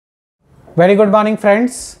Very good morning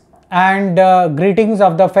friends and greetings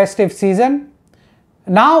of the festive season.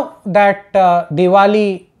 Now that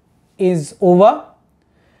Diwali is over,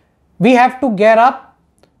 we have to gear up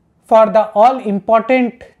for the all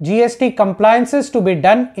important GST compliances to be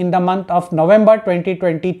done in the month of November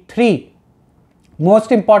 2023.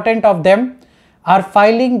 Most important of them are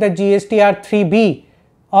filing the GSTR-3B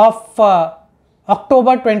of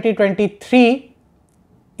October 2023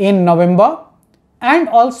 in November, and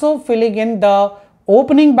also filling in the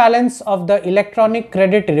opening balance of the electronic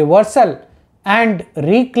credit reversal and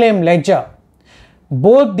reclaim ledger.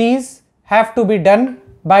 Both these have to be done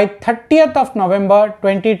by 30th of November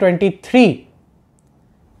 2023.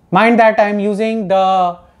 Mind that I am using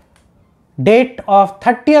the date of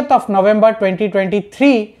 30th of November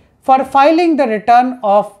 2023 for filing the return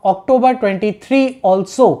of October 23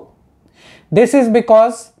 also. This is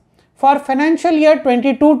because for financial year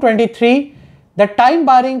 22-23, the time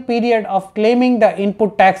barring period of claiming the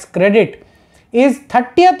input tax credit is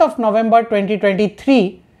 30th of November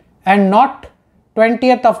 2023 and not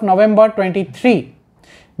 20th of November 23.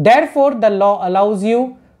 Therefore, the law allows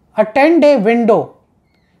you a 10-day window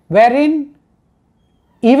wherein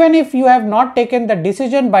even if you have not taken the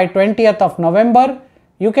decision by 20th of November,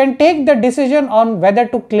 you can take the decision on whether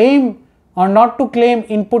to claim or not to claim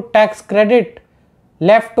input tax credit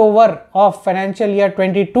left over of financial year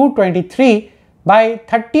 22-23 by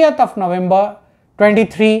 30th of November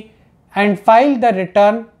 23 and file the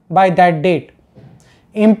return by that date.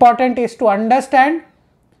 Important is to understand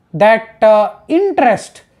that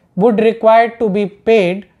interest would require to be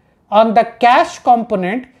paid on the cash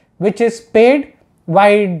component which is paid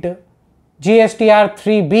by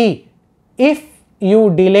GSTR-3B if you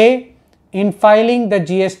delay in filing the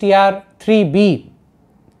GSTR-3B.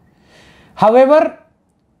 However,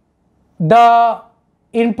 the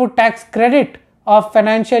input tax credit of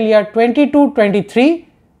financial year 22-23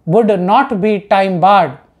 would not be time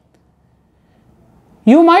barred.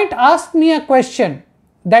 You might ask me a question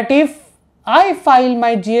that if I file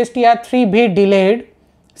my GSTR-3B delayed,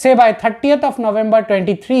 say by 30th of November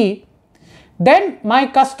 23, then my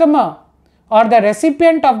customer or the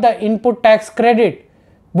recipient of the input tax credit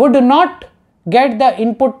would not get the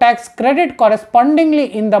input tax credit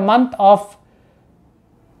correspondingly in the month of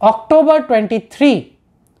October 23.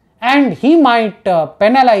 And he might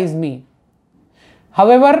penalize me.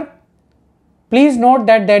 However, please note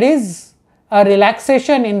that there is a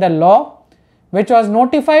relaxation in the law which was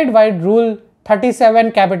notified by Rule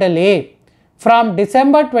 37 capital A from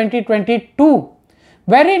December 2022,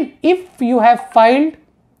 wherein if you have filed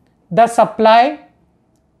the supply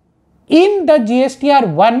in the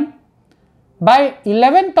GSTR-1 by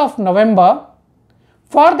 11th of November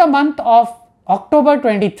for the month of October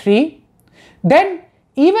 23, then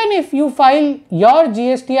even if you file your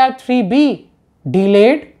GSTR-3B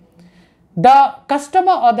delayed, the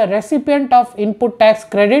customer or the recipient of input tax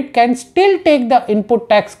credit can still take the input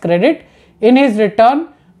tax credit in his return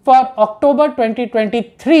for October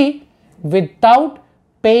 2023 without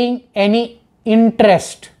paying any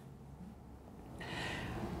interest.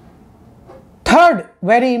 Third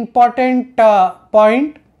very important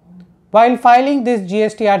point while filing this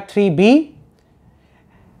GSTR-3B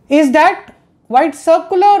is that White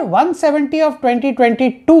Circular 170 of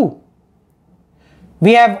 2022,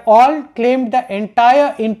 we have all claimed the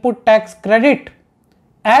entire input tax credit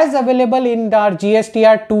as available in our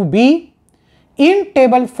GSTR-2B in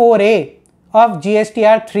table 4A of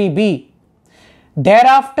GSTR-3B.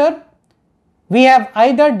 Thereafter, we have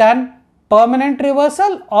either done permanent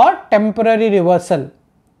reversal or temporary reversal.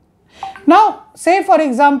 Now, say for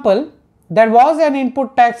example, there was an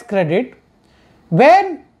input tax credit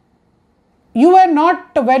where you were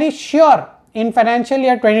not very sure in financial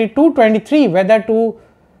year 22-23 whether to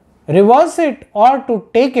reverse it or to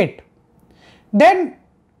take it, then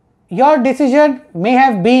your decision may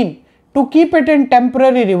have been to keep it in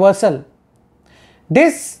temporary reversal.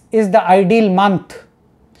 This is the ideal month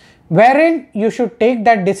wherein you should take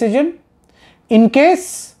that decision. In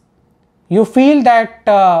case you feel that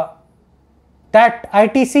that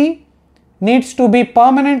ITC needs to be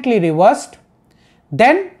permanently reversed,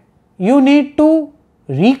 then you need to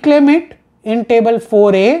reclaim it in table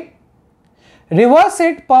 4A, reverse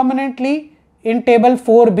it permanently in table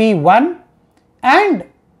 4B1 and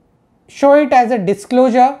show it as a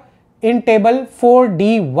disclosure in table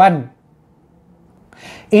 4D1.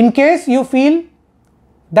 In case you feel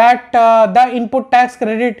that the input tax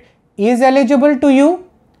credit is eligible to you,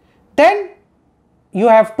 then you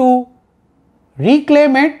have to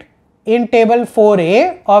reclaim it in table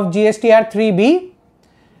 4A of GSTR-3B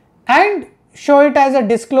and show it as a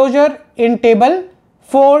disclosure in table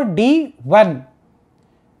 4D1.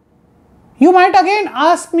 You might again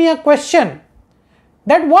ask me a question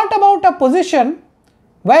that what about a position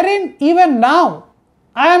wherein even now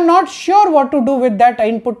I am not sure what to do with that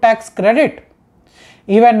input tax credit.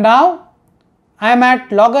 Even now I am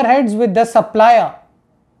at loggerheads with the supplier.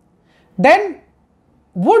 Then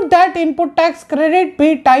would that input tax credit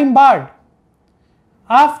be time barred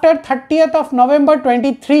after 30th of November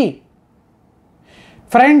 23?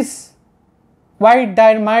 Friends, while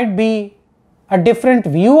there might be a different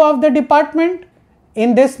view of the department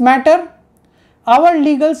in this matter, our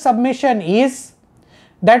legal submission is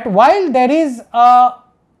that while there is a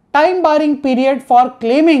time barring period for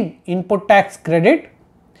claiming input tax credit,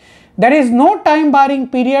 there is no time barring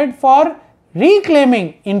period for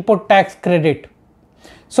reclaiming input tax credit.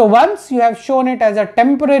 So once you have shown it as a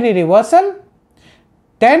temporary reversal,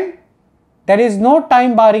 then there is no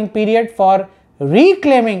time barring period for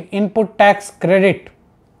reclaiming input tax credit.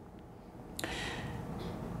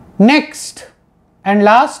 Next and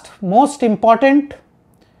last, most important,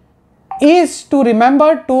 is to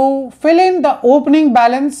remember to fill in the opening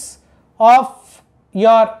balance of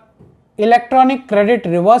your electronic credit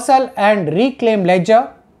reversal and reclaim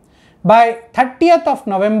ledger by 30th of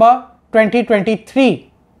November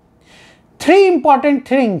 2023. Three important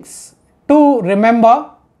things to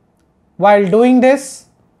remember while doing this.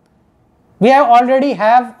 We already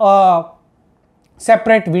have a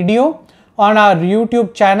separate video on our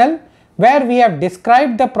YouTube channel where we have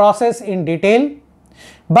described the process in detail,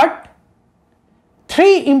 but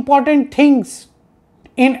three important things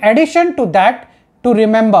in addition to that to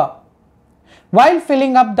remember while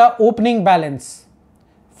filling up the opening balance.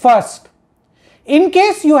 First, in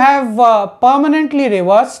case you have permanently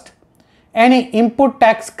reversed any input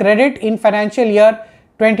tax credit in financial year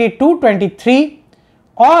 22-23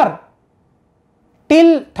 or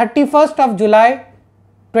till 31st of July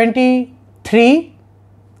 23,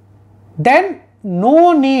 then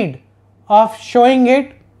no need of showing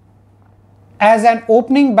it as an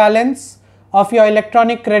opening balance of your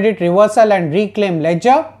electronic credit reversal and reclaim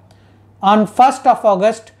ledger on 1st of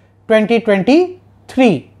August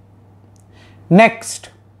 2023. Next,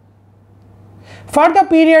 for the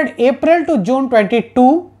period April to June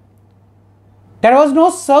 22, there was no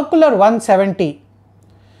circular 170.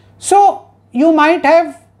 So you might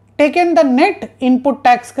have taken the net input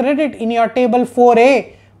tax credit in your table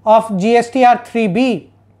 4A of GSTR-3B.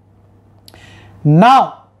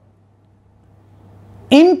 Now,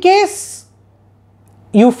 in case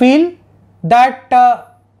you feel that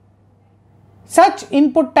such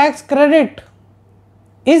input tax credit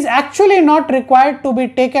is actually not required to be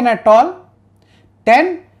taken at all,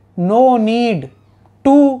 then no need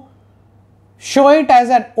to show it as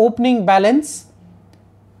an opening balance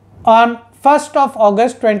on 1st of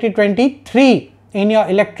August 2023 in your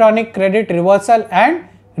electronic credit reversal and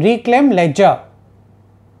reclaim ledger.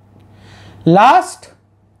 Last,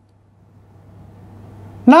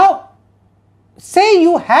 now say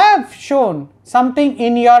you have shown something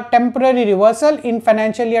in your temporary reversal in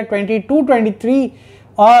financial year 22-23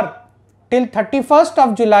 or till 31st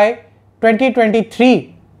of July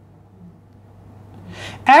 2023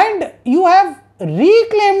 and you have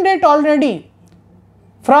reclaimed it already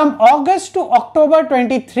from August to October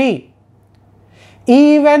 23,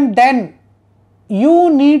 even then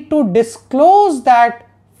you need to disclose that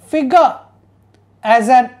figure as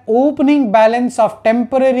an opening balance of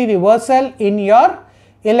temporary reversal in your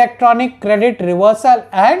electronic credit reversal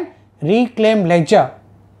and reclaim ledger.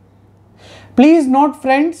 Please note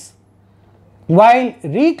friends, while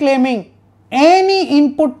reclaiming any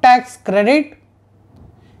input tax credit,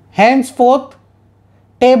 henceforth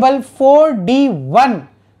table 4D1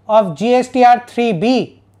 of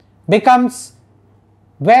GSTR-3B becomes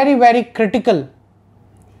very critical.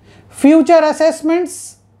 Future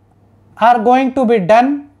assessments are going to be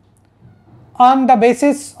done on the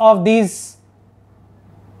basis of these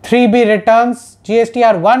 3B returns,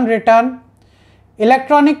 GSTR-1 return.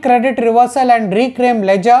 Electronic credit reversal and reclaim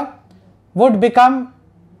ledger would become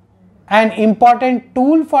an important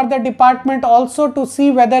tool for the department also to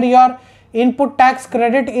see whether your input tax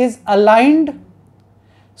credit is aligned.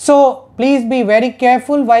 So please be very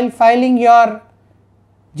careful while filing your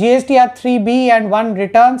GSTR-3B and 1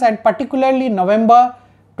 returns, and particularly November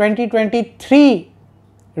 2023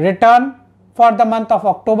 return for the month of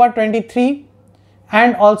October 23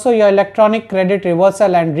 and also your electronic credit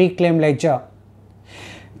reversal and reclaim ledger.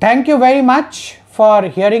 Thank you very much for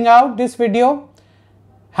hearing out this video.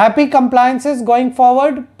 Happy compliances going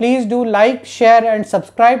forward. Please do like, share and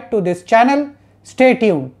subscribe to this channel. Stay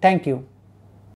tuned. Thank you.